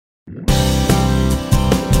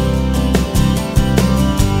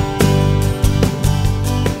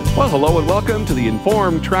hello, and welcome to the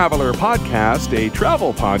Informed Traveler Podcast, a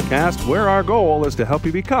travel podcast where our goal is to help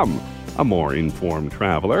you become a more informed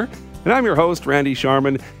traveler. And I'm your host, Randy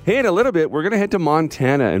Sharman. Hey, in a little bit, we're going to head to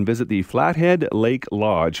Montana and visit the Flathead Lake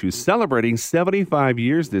Lodge, who's celebrating 75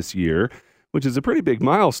 years this year, which is a pretty big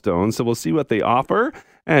milestone. So we'll see what they offer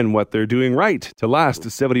and what they're doing right to last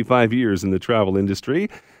 75 years in the travel industry.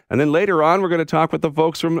 And then later on, we're going to talk with the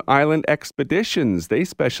folks from Island Expeditions. They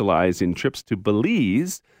specialize in trips to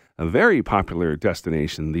Belize, a very popular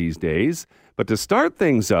destination these days. But to start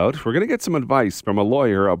things out, we're going to get some advice from a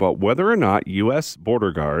lawyer about whether or not U.S.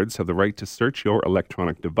 border guards have the right to search your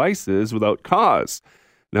electronic devices without cause.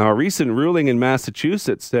 Now, a recent ruling in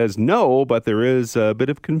Massachusetts says no, but there is a bit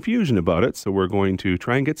of confusion about it, so we're going to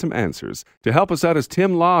try and get some answers. To help us out is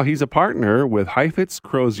Tim Law. He's a partner with Heifetz,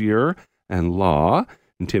 Crozier and Law.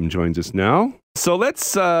 And Tim joins us now. So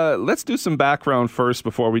let's do some background first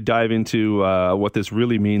before we dive into what this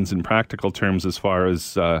really means in practical terms as far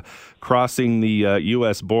as crossing the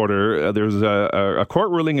U.S. border. There's a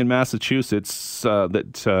court ruling in Massachusetts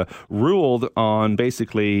that ruled on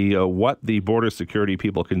basically what the border security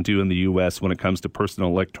people can do in the U.S. when it comes to personal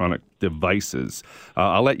electronic devices.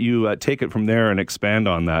 I'll let you take it from there and expand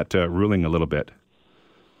on that ruling a little bit.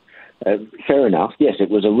 Fair enough. Yes, it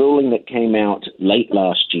was a ruling that came out late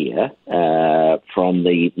last year from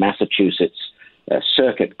the Massachusetts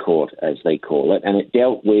Circuit Court, as they call it, and it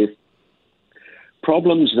dealt with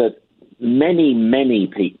problems that many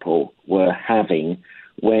people were having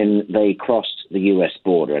when they crossed the U.S.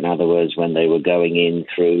 border. In other words, when they were going in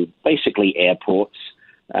through basically airports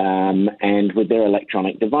and with their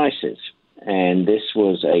electronic devices. And this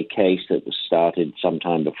was a case that was started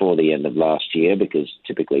sometime before the end of last year, because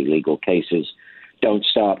typically legal cases don't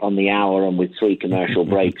start on the hour and with 3 commercial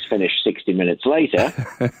breaks finish 60 minutes later.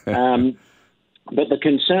 But the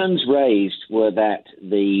concerns raised were that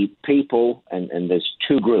the people, and there's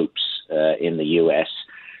 2 groups in the U.S.,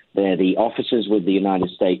 they're the officers with the United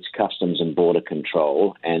States Customs and Border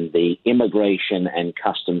Control and the Immigration and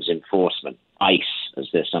Customs Enforcement, ICE, as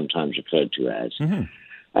they're sometimes referred to as. Mm-hmm.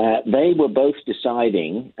 They were both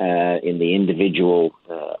deciding in the individual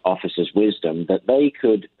officer's wisdom that they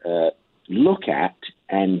could look at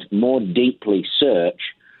and more deeply search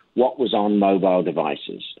what was on mobile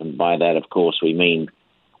devices. And by that, of course, we mean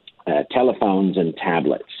telephones and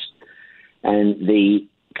tablets. And the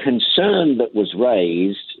concern that was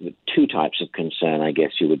raised, 2 types of concern, I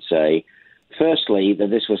guess you would say. Firstly, that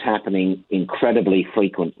this was happening incredibly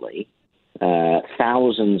frequently.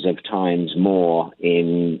 Thousands of times more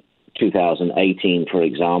in 2018, for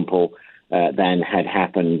example, than had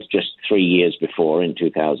happened just 3 years before in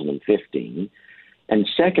 2015. And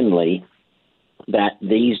secondly, that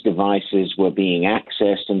these devices were being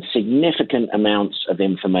accessed and significant amounts of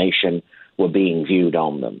information were being viewed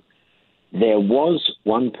on them. There was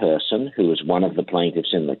one person who was one of the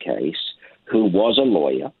plaintiffs in the case who was a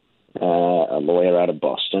lawyer out of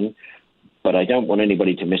Boston. But I don't want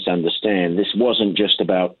anybody to misunderstand. This wasn't just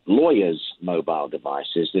about lawyers' mobile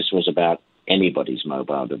devices. This was about anybody's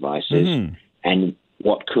mobile devices and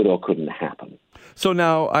what could or couldn't happen. So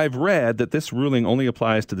now I've read that this ruling only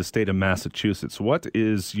applies to the state of Massachusetts. What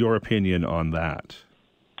is your opinion on that?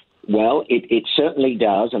 Well, it certainly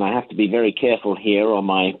does, and I have to be very careful here, or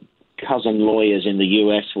my cousin lawyers in the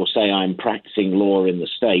U.S. will say I'm practicing law in the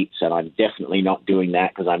States, and I'm definitely not doing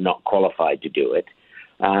that because I'm not qualified to do it.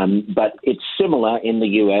 But it's similar in the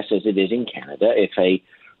U.S. as it is in Canada. If a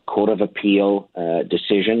Court of Appeal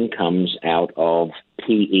decision comes out of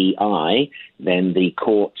PEI, then the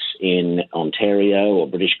courts in Ontario or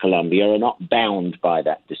British Columbia are not bound by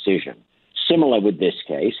that decision. Similar with this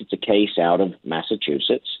case, it's a case out of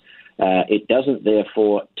Massachusetts. It doesn't,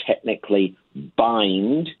 therefore, technically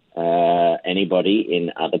bind anybody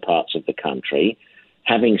in other parts of the country.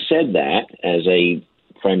 Having said that, as a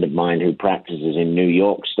friend of mine who practices in New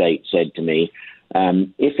York State said to me,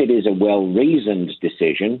 if it is a well-reasoned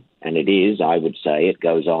decision, and it is, I would say, it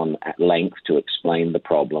goes on at length to explain the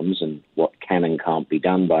problems and what can and can't be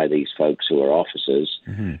done by these folks who are officers,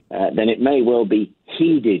 then it may well be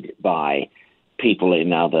heeded by people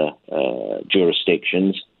in other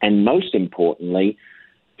jurisdictions, and most importantly,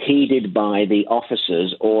 heeded by the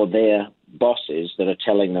officers or their bosses that are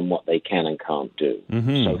telling them what they can and can't do.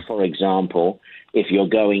 So, for example, if you're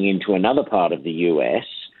going into another part of the U.S.,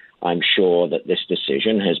 I'm sure that this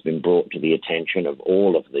decision has been brought to the attention of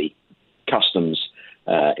all of the customs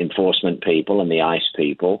enforcement people and the ICE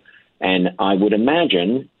people, and I would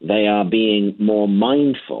imagine they are being more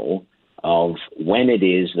mindful of when it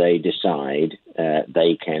is they decide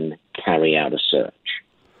they can carry out a search.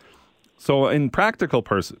 So in practical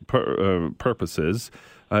purposes,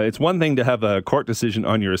 It's one thing to have a court decision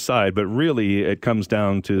on your side, but really it comes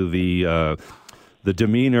down to the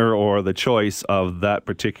demeanor or the choice of that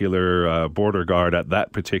particular border guard at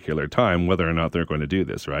that particular time, whether or not they're going to do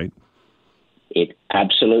this, right? It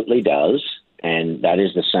absolutely does, and that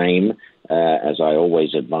is the same as I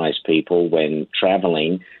always advise people when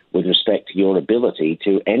traveling with respect to your ability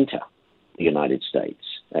to enter the United States.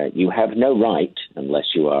 You have no right,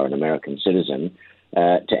 unless you are an American citizen,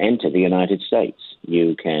 to enter the United States.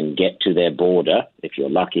 You can get to their border. If you're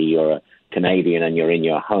lucky, you're a Canadian and you're in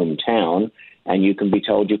your hometown, and you can be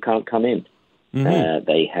told you can't come in. Mm-hmm.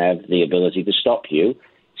 They have the ability to stop you.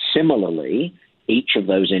 Similarly, each of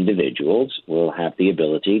those individuals will have the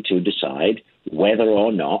ability to decide whether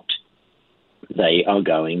or not they are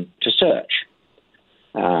going to search.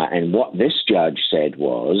 And what this judge said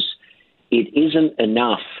was, it isn't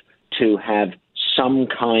enough to have some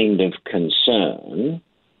kind of concern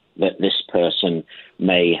that this person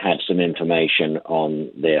may have some information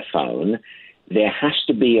on their phone. There has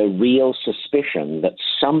to be a real suspicion that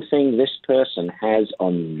something this person has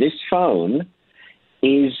on this phone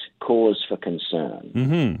is cause for concern.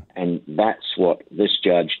 Mm-hmm. And that's what this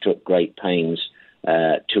judge took great pains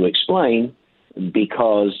to explain,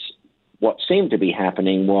 because what seemed to be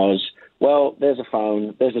happening was, well, there's a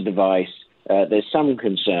phone, there's a device, there's some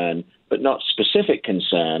concern, but not specific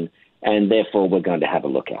concern, and therefore we're going to have a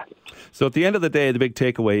look at it. So at the end of the day, the big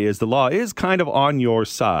takeaway is the law is kind of on your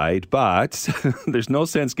side, but there's no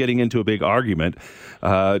sense getting into a big argument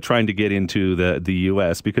trying to get into the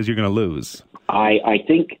U.S. because you're going to lose. I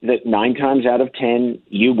think that 9 times out of 10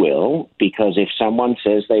 you will, because if someone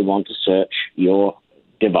says they want to search your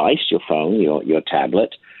device, your phone, your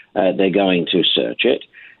tablet, they're going to search it.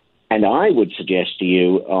 And I would suggest to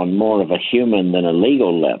you on more of a human than a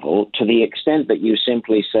legal level, to the extent that you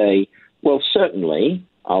simply say, well, certainly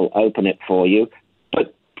I'll open it for you,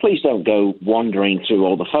 but please don't go wandering through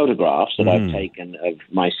all the photographs that I've taken of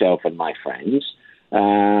myself and my friends.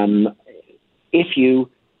 If you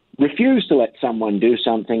refuse to let someone do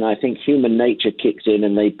something, I think human nature kicks in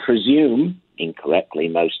and they presume, incorrectly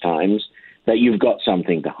most times, that you've got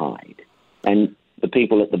something to hide. And the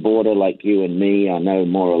people at the border, like you and me, are no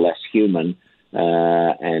more or less human,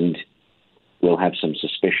 and will have some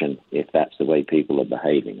suspicion if that's the way people are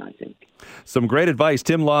behaving, I think. Some great advice.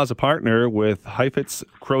 Tim Law is a partner with Heifetz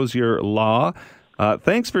Crozier Law.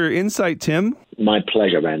 Thanks for your insight, Tim. My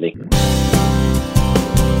pleasure, Randy.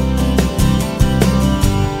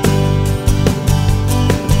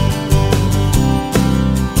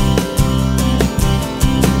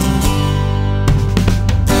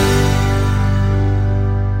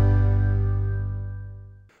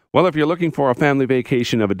 Well, if you're looking for a family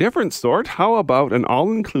vacation of a different sort, how about an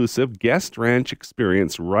all-inclusive guest ranch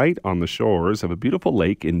experience right on the shores of a beautiful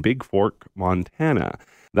lake in Big Fork, Montana?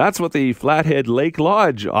 That's what the Flathead Lake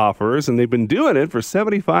Lodge offers, and they've been doing it for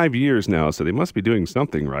 75 years now, so they must be doing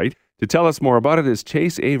something right. To tell us more about it is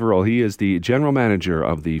Chase Averill. He is the general manager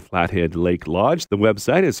of the Flathead Lake Lodge. The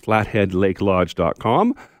website is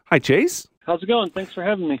flatheadlakelodge.com. Hi, Chase. How's it going? Thanks for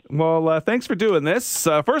having me. Well, thanks for doing this.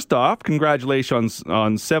 First off, congratulations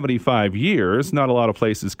on 75 years. Not a lot of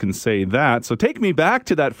places can say that. So take me back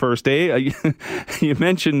to that first day. You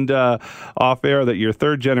mentioned off air that you're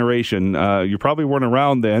third generation. You probably weren't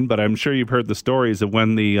around then, but I'm sure you've heard the stories of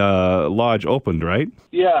when the lodge opened, right?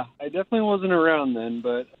 Yeah, I definitely wasn't around then,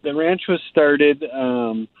 but the ranch was started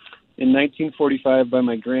in 1945 by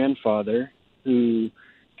my grandfather, who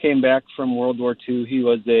came back from World War II. He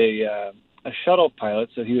was a shuttle pilot,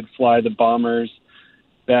 so he would fly the bombers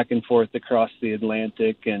back and forth across the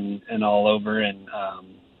Atlantic and all over. And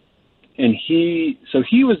he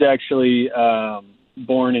was actually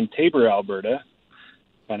born in Tabor, Alberta,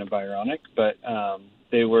 kind of ironic, but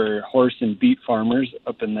they were horse and beet farmers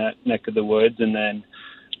up in that neck of the woods. And then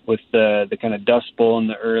with the kind of Dust Bowl in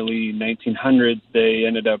the early 1900s, they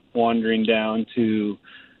ended up wandering down to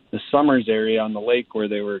the Summers area on the lake where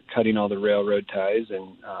they were cutting all the railroad ties.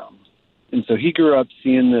 And so he grew up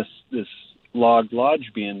seeing this log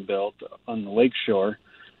lodge being built on the lake shore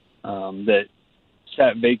that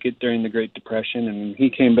sat vacant during the Great Depression. And he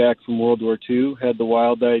came back from World War II, had the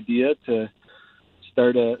wild idea to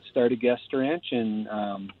start a guest ranch, and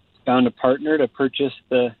found a partner to purchase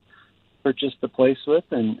the place with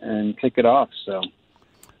and kick it off. So.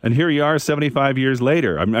 And here you are 75 years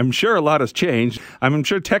later. I'm sure a lot has changed. I'm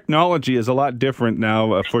sure technology is a lot different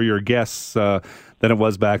now for your guests than it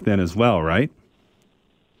was back then as well, right?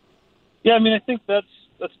 Yeah, I mean, I think that's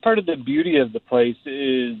part of the beauty of the place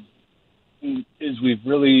is we've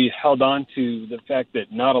really held on to the fact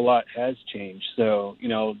that not a lot has changed. So,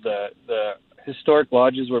 the historic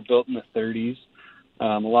lodges were built in the 30s.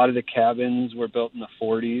 A lot of the cabins were built in the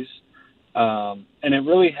 40s. And it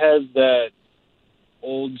really has that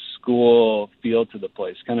old school feel to the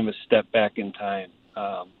place, kind of a step back in time.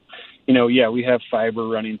 We have fiber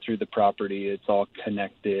running through the property. It's all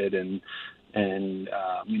connected, and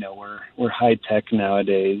we're high tech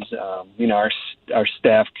nowadays. Our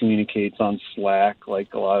staff communicates on Slack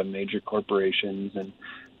like a lot of major corporations, and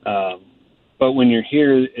but when you're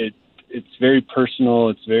here, it's very personal.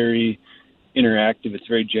 It's very interactive. It's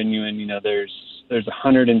very genuine. There's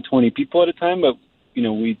 120 people at a time, but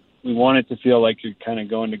we want it to feel like you're kind of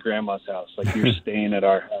going to grandma's house, like you're staying at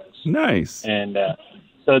our house. Nice. And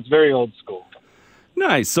so it's very old school.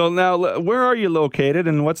 Nice. So now, where are you located,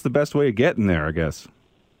 and what's the best way of getting there, I guess?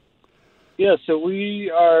 Yeah, so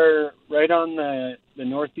we are right on the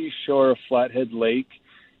northeast shore of Flathead Lake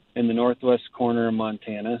in the northwest corner of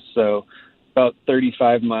Montana, so about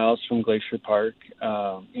 35 miles from Glacier Park.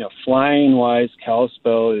 Flying-wise,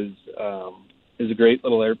 Kalispell is a great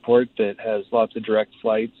little airport that has lots of direct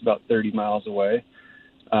flights about 30 miles away.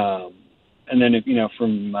 And then,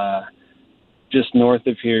 from just north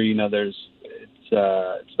of here,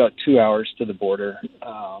 it's about 2 hours to the border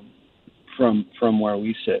from where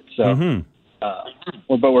we sit. So,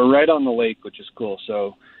 but we're right on the lake, which is cool.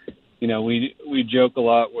 So, we joke a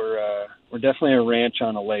lot. We're definitely a ranch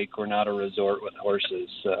on a lake. We're not a resort with horses.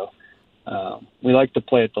 So, we like to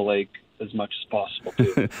play at the lake as much as possible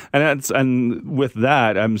too. and with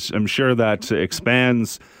that, I'm sure that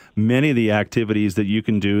expands many of the activities that you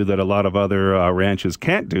can do that a lot of other ranches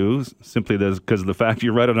can't do, simply because of the fact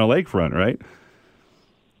you're right on a lakefront, right?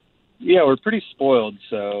 Yeah, we're pretty spoiled.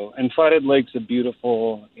 So, and Flathead Lake's a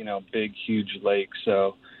beautiful, big, huge lake.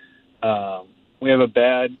 So, we have a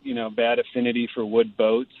bad affinity for wood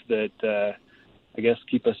boats that I guess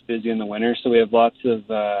keep us busy in the winter. So we have lots of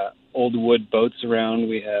old wood boats around.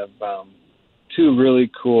 We have two really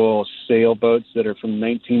cool sailboats that are from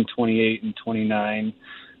 1928 and 29.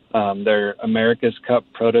 They're America's Cup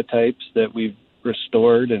prototypes that we've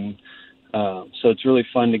restored, and so it's really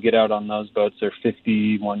fun to get out on those boats. They're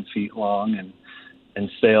 51 feet long and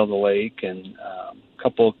sail the lake, and a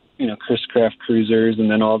couple, Chris Craft cruisers, and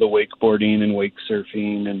then all the wakeboarding and wake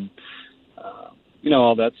surfing and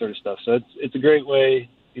all that sort of stuff. So it's a great way,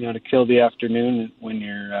 to kill the afternoon when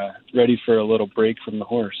you're ready for a little break from the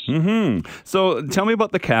horse. Mm-hmm. So tell me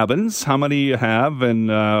about the cabins, how many you have, and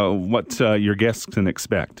what your guests can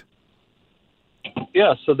expect.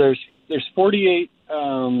 Yeah, so there's 48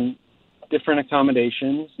 different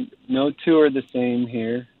accommodations. No two are the same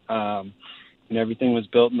here. Everything was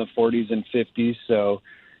built in the 40s and 50s, so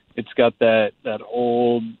it's got that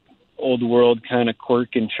old world kind of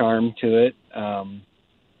quirk and charm to it.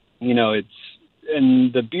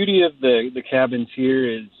 And the beauty of the cabins here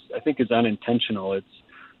is unintentional. It's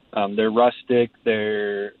they're rustic.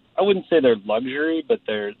 I wouldn't say they're luxury, but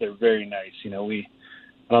they're very nice. I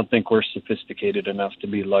don't think we're sophisticated enough to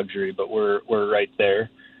be luxury, but we're right there.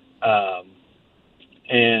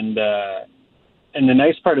 And the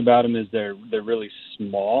nice part about them is they're really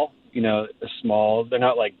small. They're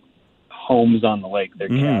not like homes on the lake. They're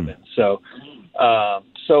cabins. So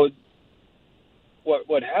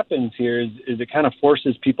what happens here is it kind of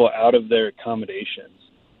forces people out of their accommodations,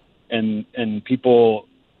 and people,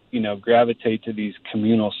 gravitate to these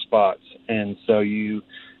communal spots. And so you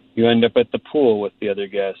end up at the pool with the other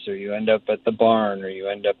guests, or you end up at the barn, or you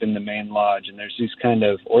end up in the main lodge, and there's these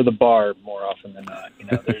or the bar more often than not.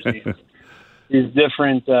 There's these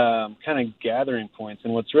different kind of gathering points.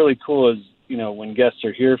 And what's really cool is, when guests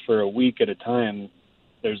are here for a week at a time,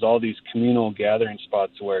 there's all these communal gathering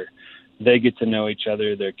spots where they get to know each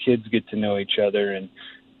other, their kids get to know each other,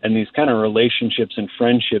 and these kind of relationships and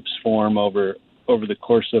friendships form over the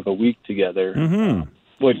course of a week together.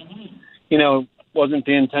 Which, wasn't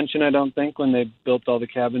the intention, I don't think, when they built all the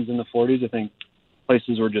cabins in the 40s. I think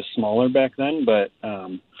places were just smaller back then, but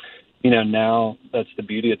now that's the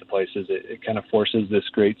beauty of the place, is it kind of forces this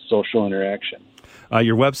great social interaction.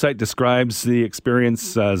 Your website describes the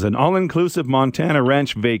experience as an all-inclusive Montana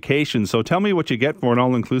ranch vacation. So tell me what you get for an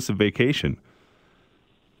all-inclusive vacation.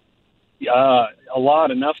 A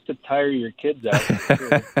lot, enough to tire your kids out.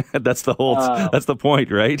 Sure. That's the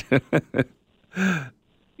point, right?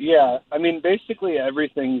 Yeah, basically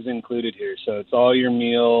everything's included here. So it's all your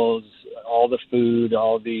meals, all the food,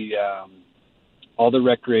 all the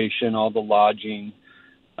recreation, all the lodging,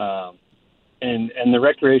 and the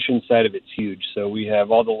recreation side of it's huge. So we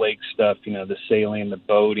have all the lake stuff, the sailing, the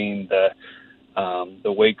boating,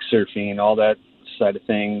 the wake surfing, all that side of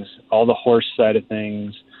things, all the horse side of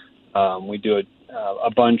things. We do a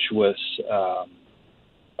bunch with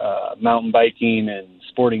mountain biking and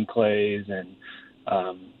sporting clays, and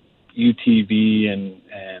UTV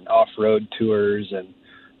and off-road tours, and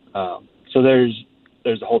so there's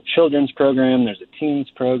a whole children's program, there's a teens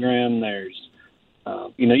program, there's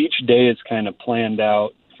each day is kind of planned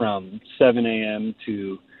out from 7 a.m.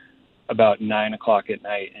 to about 9 o'clock at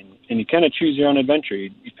night, and you kind of choose your own adventure.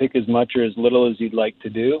 You pick as much or as little as you'd like to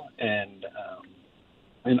do, and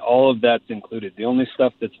all of that's included. The only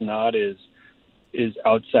stuff that's not is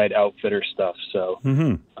outside outfitter stuff. So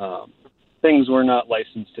things we're not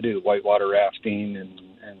licensed to do, whitewater rafting and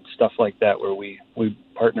stuff like that, where we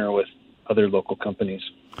partner with other local companies.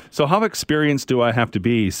 So how experienced do I have to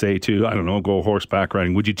be, say, to, I don't know, go horseback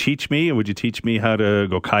riding? Would you teach me? Would you teach me how to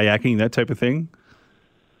go kayaking, that type of thing?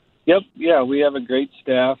 Yep. Yeah, we have a great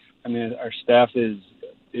staff. I mean, our staff is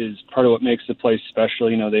part of what makes the place special.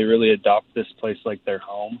 They really adopt this place like their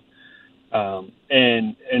home.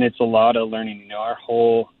 And it's a lot of learning. Our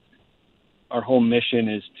whole mission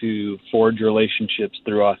is to forge relationships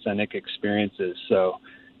through authentic experiences. So,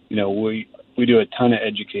 we do a ton of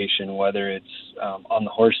education, whether it's on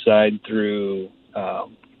the horse side through,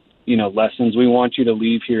 lessons. We want you to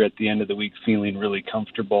leave here at the end of the week feeling really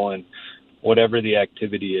comfortable in whatever the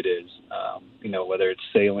activity it is, whether it's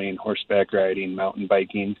sailing, horseback riding, mountain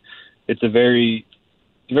biking. It's a very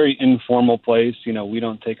informal place. We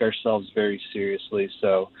don't take ourselves very seriously.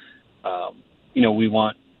 So, we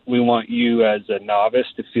want you as a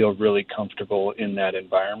novice to feel really comfortable in that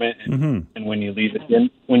environment, and when you leave at the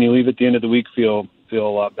end of the week, feel a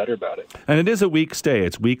lot better about it. And it is a week stay.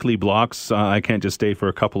 It's weekly blocks. I can't just stay for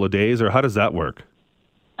a couple of days, or how does that work?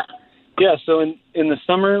 Yeah, so in the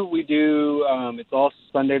summer we do it's all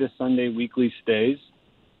Sunday to Sunday weekly stays,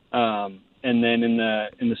 and then in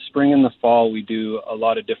the spring and the fall we do a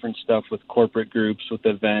lot of different stuff with corporate groups, with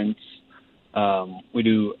events. We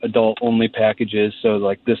do adult only packages. So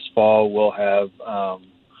like this fall we'll have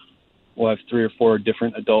 3 or 4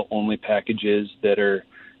 different adult only packages that are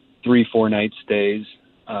 3-4 night stays.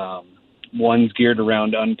 One's geared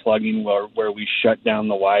around unplugging, where we shut down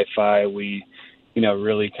the Wi-Fi. We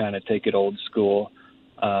really kind of take it old school.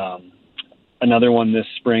 Another one this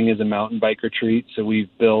spring is a mountain bike retreat. So we've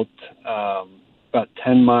built about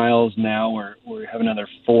 10 miles now. We have another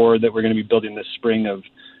 4 that we're going to be building this spring of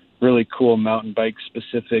really cool mountain bike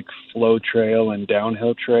specific flow trail and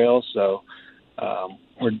downhill trail. So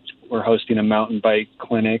we're hosting a mountain bike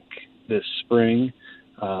clinic this spring.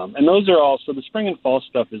 And those are all, so the spring and fall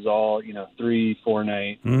stuff is all, 3-4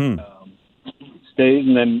 night stays.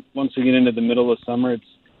 And then once we get into the middle of summer,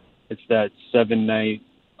 it's that 7-night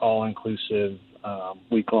all-inclusive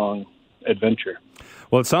week-long adventure.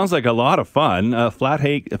 Well, it sounds like a lot of fun.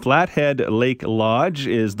 Flathead Lake Lodge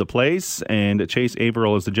is the place, and Chase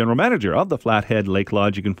Averill is the general manager of the Flathead Lake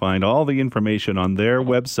Lodge. You can find all the information on their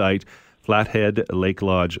website,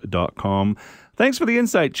 flatheadlakelodge.com. Thanks for the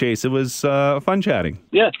insight, Chase. It was fun chatting.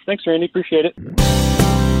 Yeah, thanks, Randy. Appreciate it.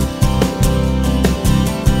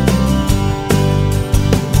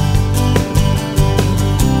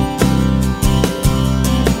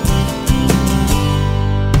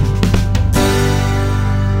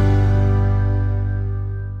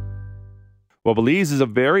 Well, Belize is a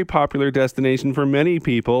very popular destination for many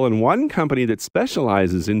people, and one company that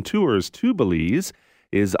specializes in tours to Belize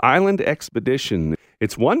is Island Expedition.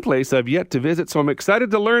 It's one place I've yet to visit, so I'm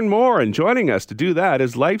excited to learn more, and joining us to do that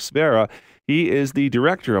is Leif Svera. He is the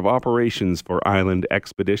Director of Operations for Island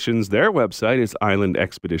Expeditions. Their website is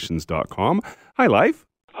islandexpeditions.com. Hi, Leif.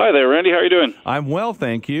 Hi there, Randy. How are you doing? I'm well,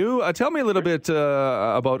 thank you. Tell me a little bit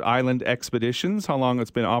about Island Expeditions, how long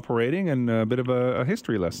it's been operating, and a bit of a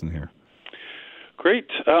history lesson here.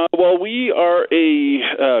 Great. Well, we are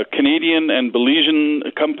a Canadian and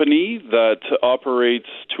Belizean company that operates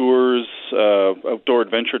tours, outdoor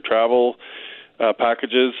adventure travel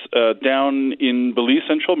packages down in Belize,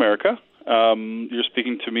 Central America. You're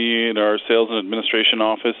speaking to me in our sales and administration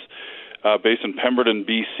office based in Pemberton,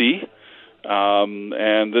 BC.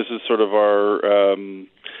 And this is sort of our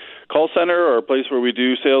call center, or a place where we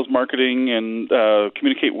do sales, marketing, and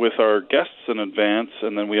communicate with our guests in advance.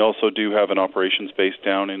 And then we also do have an operations base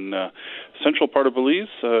down in central part of Belize,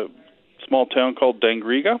 a small town called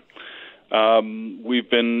Dangriga. We've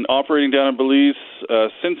been operating down in Belize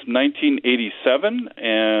since 1987,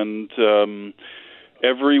 and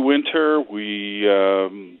every winter we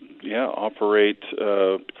operate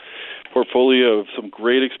a portfolio of some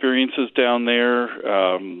great experiences down there.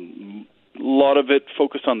 A lot of it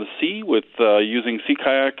focused on the sea, with using sea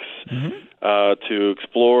kayaks to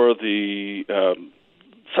explore the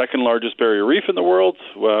second largest barrier reef in the world,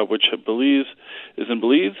 which is in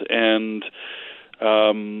Belize, and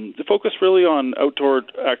the focus really on outdoor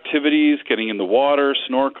activities, getting in the water,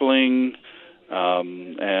 snorkeling, a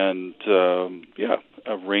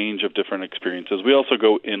range of different experiences. We also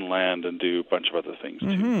go inland and do a bunch of other things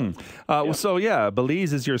too. So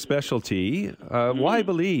Belize is your specialty. Why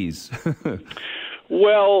Belize?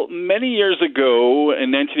 Well, many years ago,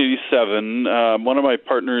 in 1987, one of my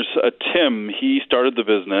partners, Tim, he started the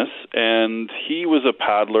business, and he was a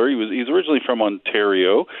paddler. He's originally from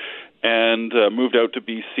Ontario, and moved out to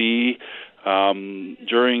BC.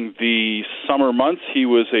 During the summer months, he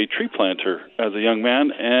was a tree planter as a young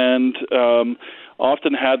man, and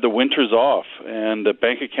often had the winters off and a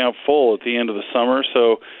bank account full at the end of the summer.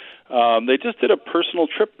 So they just did a personal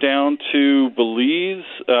trip down to Belize.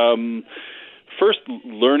 First,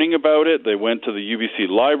 learning about it, they went to the UBC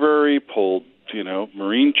library, pulled,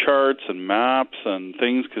 marine charts and maps and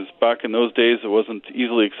things, because back in those days it wasn't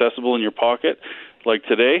easily accessible in your pocket like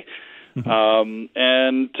today. They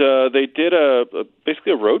did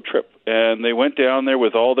basically a road trip, and they went down there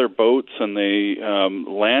with all their boats, and they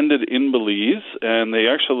landed in Belize. And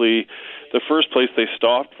the first place they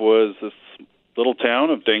stopped was this little town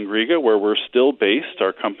of Dangriga, where we're still based.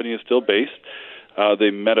 Our company is still based.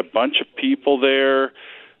 They met a bunch of people there,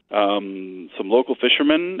 some local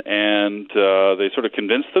fishermen, and they sort of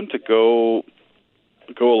convinced them to go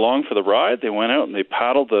along for the ride. They went out and they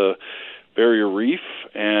paddled the Barrier Reef,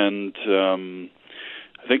 and I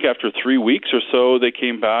think after 3 weeks or so, they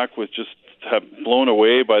came back with just blown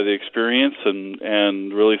away by the experience,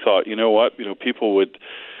 and really thought, people would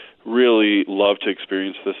really love to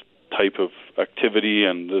experience this type of activity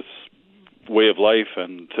and this way of life,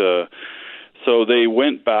 and so they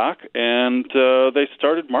went back and they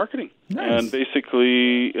started marketing. Nice. And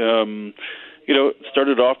basically,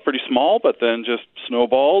 started off pretty small, but then just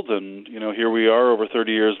snowballed, and here we are over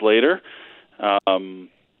 30 years later.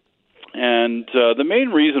 The main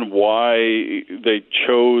reason why they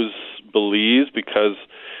chose Belize, because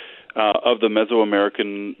of the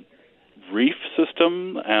Mesoamerican reef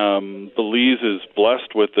system. Belize is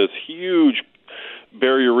blessed with this huge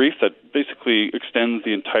barrier reef that basically extends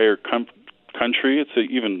the entire country. It's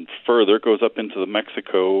even further. It goes up into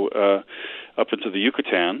Mexico, up into the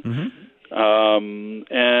Yucatan. Mm-hmm.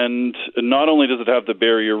 And not only does it have the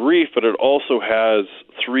barrier reef, but it also has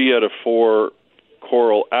 3 out of 4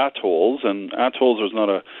 coral atolls. And atolls is not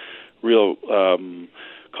a real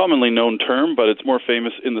commonly known term, but it's more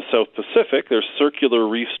famous in the South Pacific. They're circular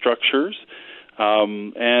reef structures.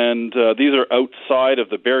 And these are outside of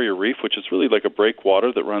the barrier reef, which is really like a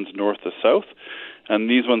breakwater that runs north to south. And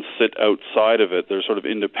these ones sit outside of it. They're sort of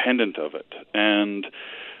independent of it. And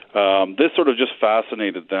this sort of just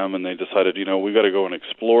fascinated them, and they decided, we got to go and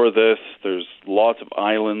explore this. There's lots of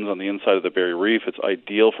islands on the inside of the barrier reef. It's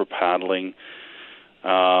ideal for paddling.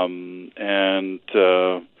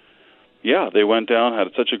 They went down,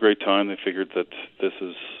 had such a great time. They figured that this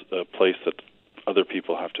is a place that other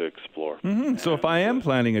people have to explore. Mm-hmm. So if I am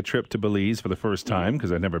planning a trip to Belize for the first time,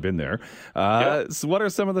 because I've never been there, so what are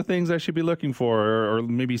some of the things I should be looking for, or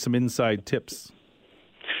maybe some inside tips?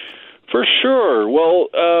 For sure. Well,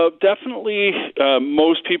 definitely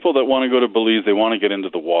most people that want to go to Belize, they want to get into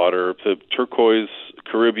the water. The turquoise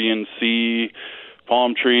Caribbean Sea,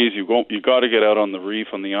 palm trees, you got to get out on the reef,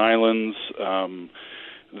 on the islands.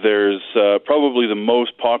 There's probably the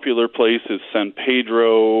most popular place is San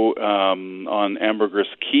Pedro on Ambergris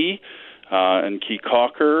Key and Key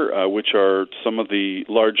Cocker, which are some of the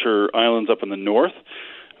larger islands up in the north.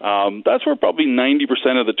 That's where probably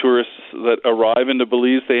 90% of the tourists that arrive into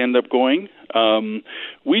Belize, they end up going.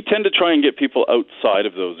 We tend to try and get people outside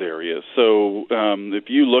of those areas. So if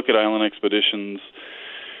you look at Island Expeditions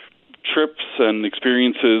trips and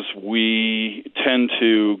experiences, we tend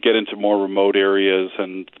to get into more remote areas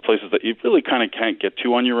and places that you really kind of can't get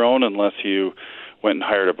to on your own unless you went and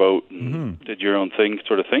hired a boat and did your own thing,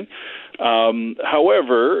 sort of thing.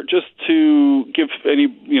 However, just to give any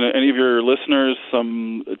of your listeners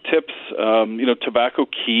some tips, Tobacco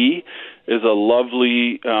Key is a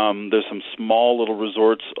lovely. There's some small little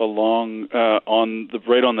resorts along right on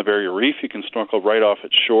the Barrier Reef. You can snorkel right off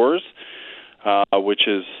its shores, which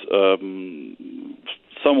is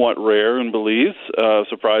somewhat rare in Belize,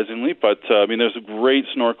 surprisingly. But there's great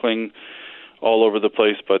snorkeling all over the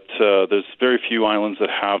place, but there's very few islands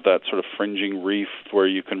that have that sort of fringing reef where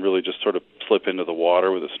you can really just sort of slip into the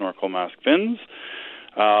water with a snorkel mask fins.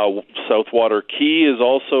 Southwater Key is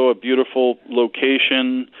also a beautiful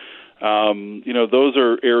location. Those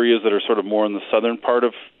are areas that are sort of more in the southern part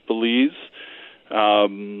of Belize.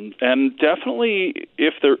 And definitely,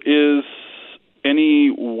 if there is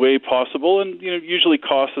any way possible, and usually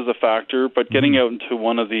cost is a factor, but getting out into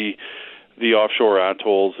one of the offshore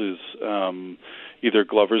atolls is either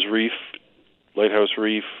Glover's Reef, Lighthouse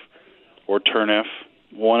Reef, or Turniff,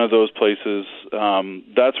 one of those places.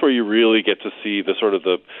 That's where you really get to see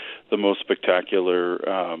the most spectacular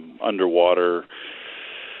underwater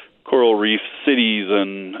coral reef cities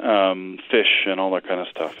and fish and all that kind of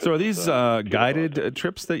stuff. So are these guided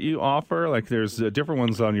trips that you offer? Like there's different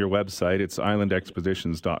ones on your website. It's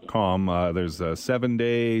islandexpeditions.com. There's a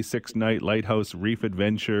 7-day, 6-night lighthouse reef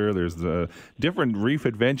adventure. There's the different reef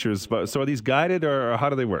adventures. So are these guided or how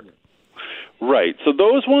do they work? Right. So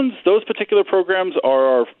those particular programs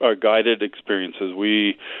are our guided experiences.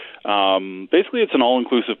 We basically it's an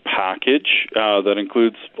all-inclusive package that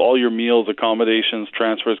includes all your meals, accommodations,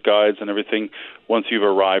 transfers, guides, and everything once you've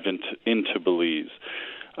arrived into Belize.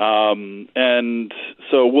 And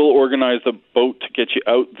so we'll organize the boat to get you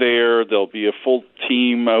out there. There'll be a full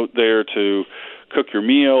team out there to cook your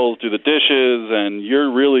meals, do the dishes, and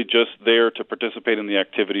you're really just there to participate in the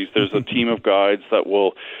activities. There's a team of guides that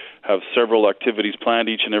will have several activities planned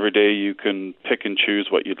each and every day. You can pick and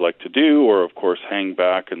choose what you'd like to do, or of course hang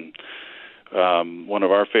back. And one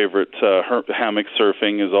of our favorite hammock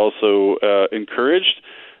surfing is also encouraged.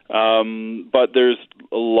 But there's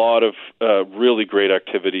a lot of really great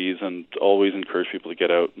activities, and always encourage people to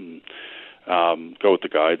get out and go with the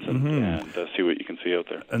guides and see what you can see out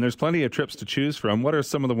there. And there's plenty of trips to choose from. What are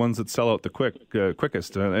some of the ones that sell out the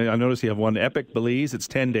quickest? I notice you have one, Epic Belize. It's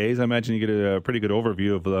 10 days. I imagine you get a pretty good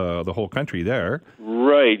overview of the whole country there.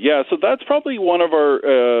 Right. Yeah. So that's probably one of our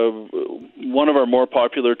more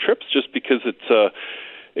popular trips, just because it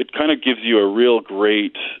kind of gives you a real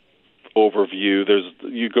great overview.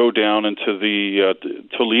 You go down into the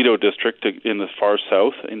Toledo district in the far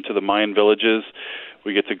south, into the Mayan villages.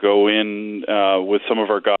 We get to go in with some of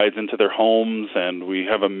our guides into their homes, and we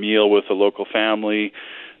have a meal with a local family,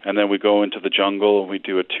 and then we go into the jungle and we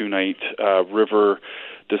do a 2-night river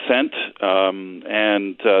descent,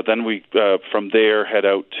 and then we from there head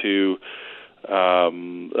out to a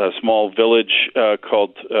small village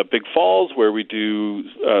called Big Falls, where we do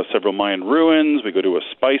several Mayan ruins. We go to a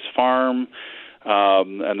spice farm,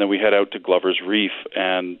 and then we head out to Glover's Reef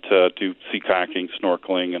and do sea kayaking,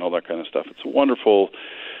 snorkeling, and all that kind of stuff. It's a wonderful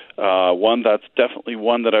one. That's definitely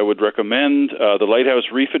one that I would recommend. The Lighthouse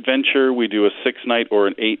Reef Adventure, we do a 6-night or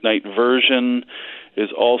an 8-night version,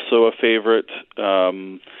 is also a favorite,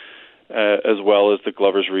 as well as the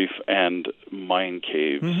Glover's Reef and Mine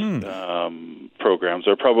Caves programs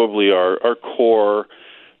are probably our core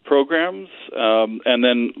programs. And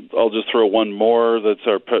then I'll just throw one more, that's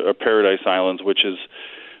our Paradise Islands, which is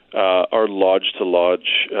our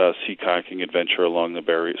lodge-to-lodge sea kayaking adventure along the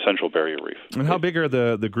Central Barrier Reef. And how big are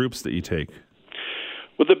the groups that you take?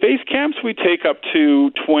 With the base camps, we take up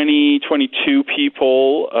to 20, 22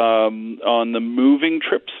 people. On the moving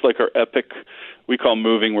trips, like our Epic, we call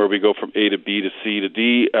moving, where we go from A to B to C to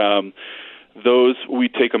D, those we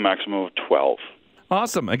take a maximum of 12.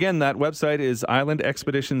 Awesome. Again, that website is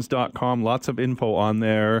islandexpeditions.com. Lots of info on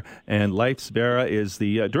there. And Leif Sberra is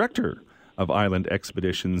the director of Island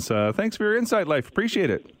Expeditions. Thanks for your insight, Leif. Appreciate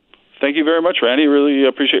it. Thank you very much, Randy. Really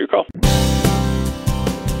appreciate your call.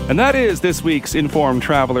 And that is this week's Informed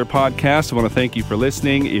Traveler podcast. I want to thank you for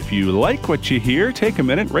listening. If you like what you hear, take a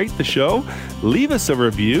minute, rate the show, leave us a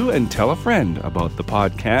review, and tell a friend about the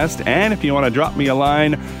podcast. And if you want to drop me a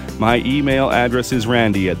line, my email address is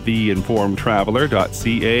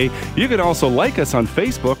randy@theinformedtraveler.ca. You can also like us on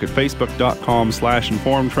Facebook at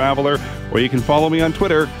facebook.com/informedtraveler, or you can follow me on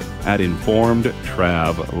Twitter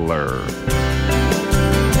 @informedtraveler.